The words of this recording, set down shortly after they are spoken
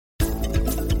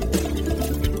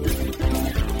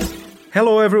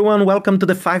Hello, everyone. Welcome to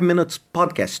the 5 Minutes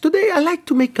Podcast. Today, I'd like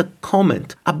to make a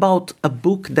comment about a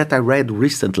book that I read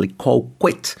recently called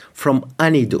Quit from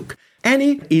Annie Duke.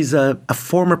 Annie is a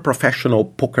former professional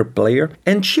poker player,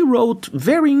 and she wrote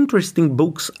very interesting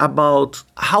books about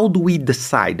how do we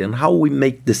decide and how we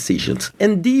make decisions.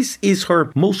 And this is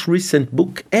her most recent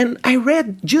book, and I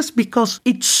read just because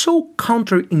it's so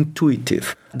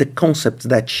counterintuitive, the concepts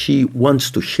that she wants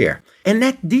to share. And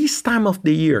at this time of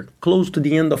the year, close to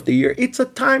the end of the year, it's a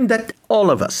time that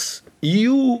all of us,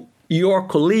 you, your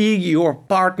colleague, your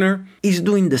partner, is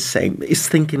doing the same, is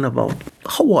thinking about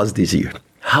how was this year?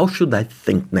 How should I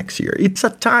think next year? It's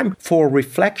a time for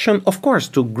reflection, of course,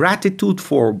 to gratitude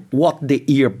for what the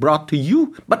year brought to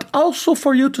you, but also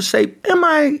for you to say, am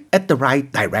I at the right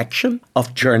direction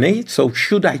of journey? So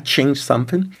should I change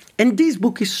something? And this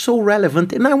book is so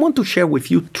relevant, and I want to share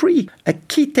with you three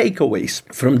key takeaways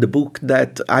from the book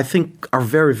that I think are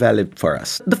very valid for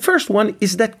us. The first one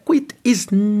is that quit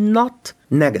is not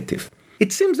negative.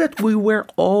 It seems that we were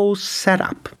all set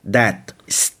up that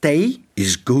stay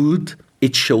is good.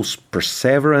 It shows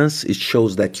perseverance. It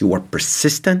shows that you are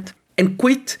persistent. And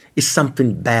quit is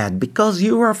something bad because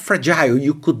you are fragile.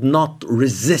 You could not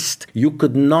resist. You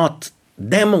could not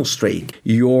demonstrate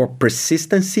your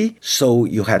persistency, so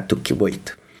you had to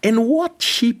quit. And what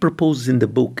she proposes in the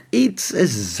book, it's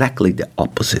exactly the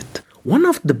opposite. One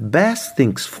of the best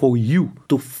things for you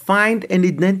to find and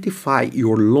identify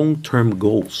your long-term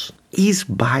goals is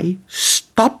by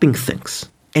stopping things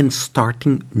and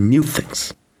starting new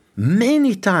things.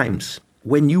 Many times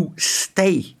when you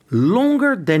stay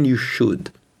longer than you should,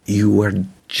 you are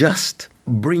just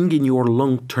bringing your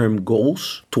long-term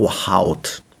goals to a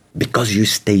halt because you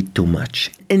stay too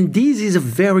much. And this is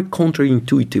very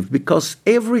counterintuitive because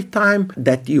every time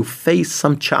that you face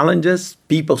some challenges,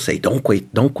 people say, don't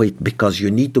quit, because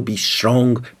you need to be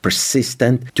strong,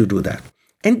 persistent to do that.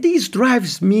 And this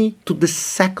drives me to the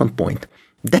second point.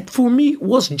 That for me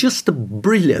was just a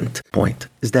brilliant point,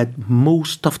 is that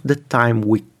most of the time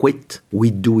we quit,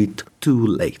 we do it too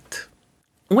late.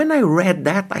 When I read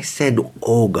that, I said,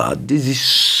 oh God, this is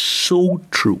so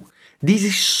true. This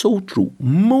is so true.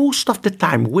 Most of the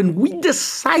time when we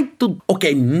decide to,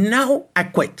 okay, now I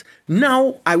quit.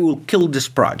 Now I will kill this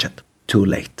project. Too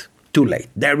late.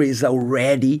 There is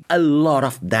already a lot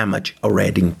of damage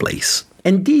already in place.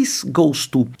 And this goes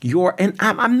to and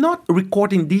I'm not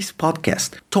recording this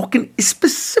podcast talking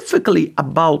specifically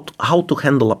about how to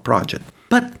handle a project,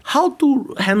 but how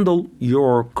to handle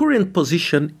your current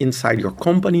position inside your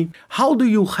company. How do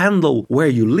you handle where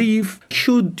you live?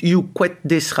 Should you quit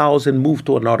this house and move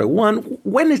to another one?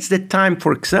 When it's the time,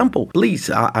 for example, please,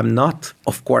 I'm not,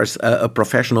 of course, a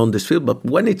professional in this field, but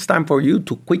when it's time for you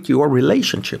to quit your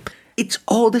relationship, it's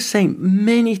all the same.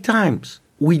 Many times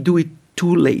we do it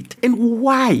too late. And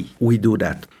why we do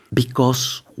that?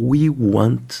 Because we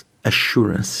want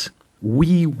assurance.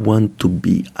 We want to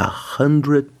be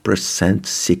 100%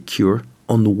 secure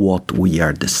on what we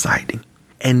are deciding.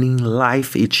 And in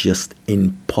life, it's just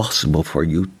impossible for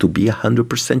you to be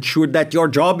 100% sure that your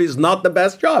job is not the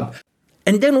best job.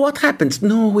 And then what happens?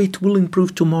 No, it will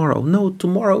improve tomorrow. No,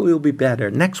 tomorrow will be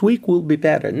better. Next week will be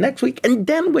better. Next week. And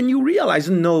then when you realize,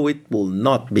 no, it will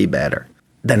not be better,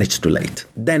 then it's too late.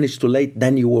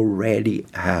 Then you already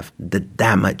have the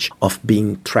damage of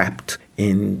being trapped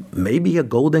in maybe a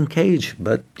golden cage,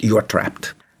 but you're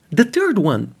trapped. The third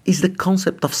one is the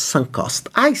concept of sunk cost.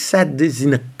 I said this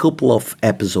in a couple of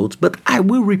episodes, but I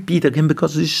will repeat again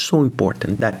because it's so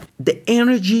important that the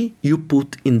energy you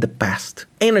put in the past,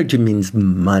 energy means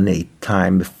money,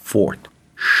 time, effort,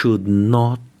 should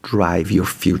not drive your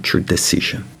future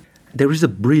decision. There is a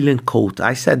brilliant quote,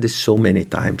 I said this so many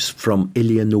times, from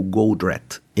Eleanor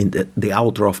Goldratt, in the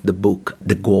author of the book,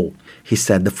 The Goal. He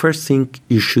said, the first thing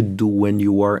you should do when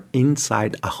you are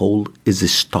inside a hole is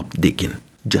stop digging.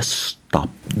 Just stop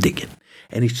digging.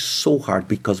 And it's so hard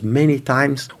because many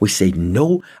times we say,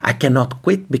 no, I cannot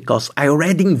quit because I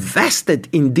already invested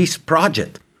in this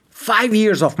project 5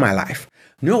 years of my life.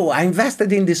 No, I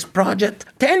invested in this project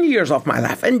 10 years of my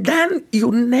life. And then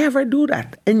you never do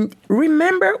that. And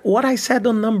remember what I said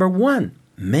on number 1.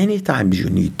 Many times you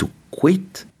need to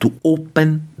quit to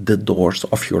open the doors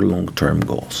of your long-term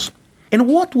goals. And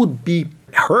what would be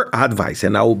her advice?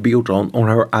 And I will build on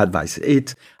her advice.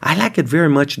 I like it very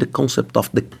much, the concept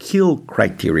of the kill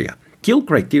criteria. Kill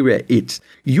criteria, it's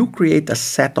you create a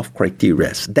set of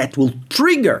criteria that will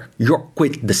trigger your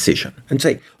quit decision and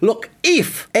say, look,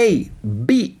 if A,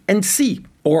 B, and C,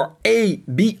 or A,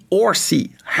 B, or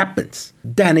C happens,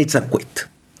 then it's a quit.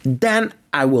 Then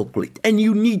I will quit. And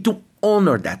you need to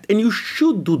honor that. And you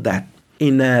should do that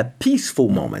in a peaceful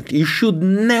moment. You should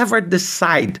never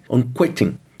decide on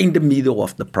quitting in the middle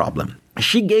of the problem.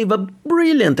 She gave a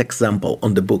brilliant example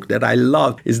on the book that I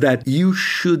love, is that you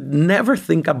should never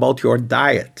think about your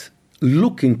diet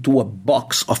looking to a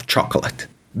box of chocolate,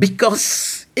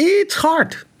 because it's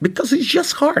hard, because it's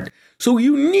just hard. So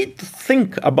you need to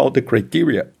think about the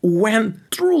criteria when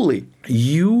truly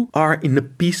you are in a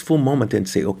peaceful moment and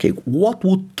say, okay, what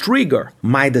would trigger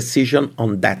my decision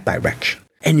on that direction?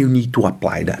 And you need to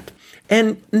apply that.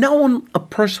 And now on a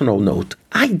personal note,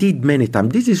 I did many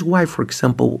times. This is why, for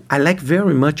example, I like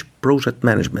very much project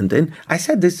management. And I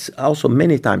said this also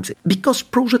many times, because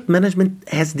project management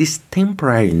has this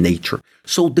temporary nature.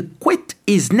 So the quit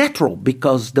is natural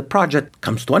because the project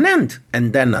comes to an end,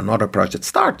 and then another project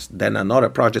starts, then another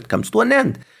project comes to an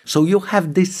end. So you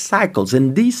have these cycles,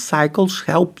 and these cycles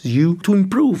help you to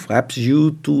improve, helps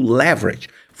you to leverage.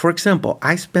 For example,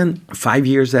 I spent 5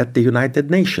 years at the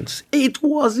United Nations. It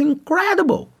was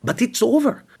incredible, but it's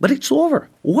over.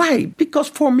 Why? Because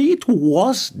for me, it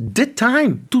was the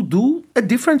time to do a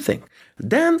different thing.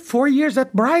 Then 4 years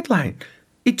at Brightline.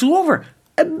 It's over.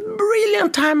 A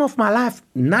brilliant time of my life.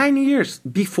 9 years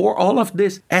before all of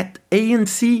this at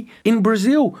ANC in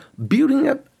Brazil, building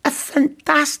a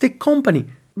fantastic company.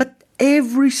 But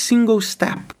every single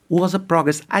step was a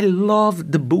progress. I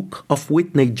love the book of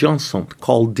Whitney Johnson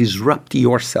called Disrupt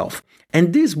Yourself.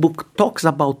 And this book talks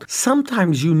about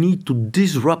sometimes you need to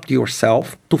disrupt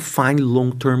yourself to find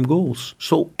long-term goals.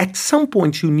 So at some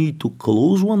point you need to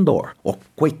close one door or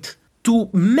quit to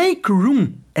make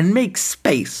room and make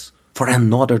space for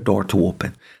another door to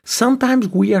open. Sometimes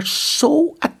we are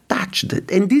so attached,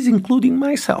 and this including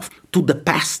myself, to the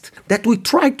past that we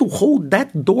try to hold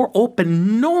that door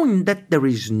open knowing that there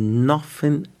is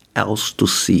nothing else to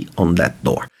see on that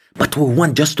door. But we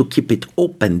want just to keep it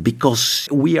open because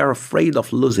we are afraid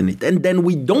of losing it. And then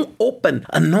we don't open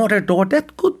another door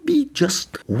that could be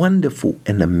just wonderful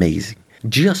and amazing.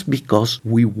 Just because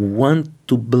we want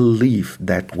to believe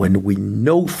that when we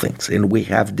know things and we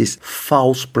have this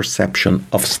false perception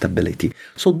of stability.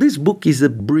 So this book is a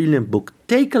brilliant book.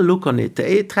 Take a look on it.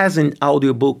 It has an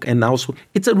audiobook, and also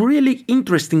it's a really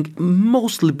interesting,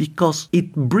 mostly because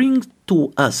it brings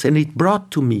to us, and it brought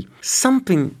to me,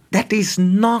 something that is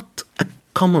not a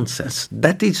common sense,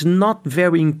 that is not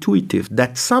very intuitive,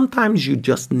 that sometimes you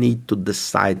just need to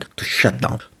decide to shut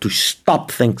down, to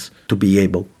stop things, to be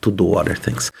able to do other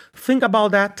things. Think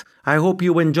about that. I hope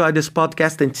you enjoy this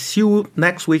podcast, and see you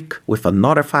next week with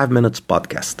another 5 Minutes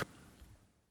podcast.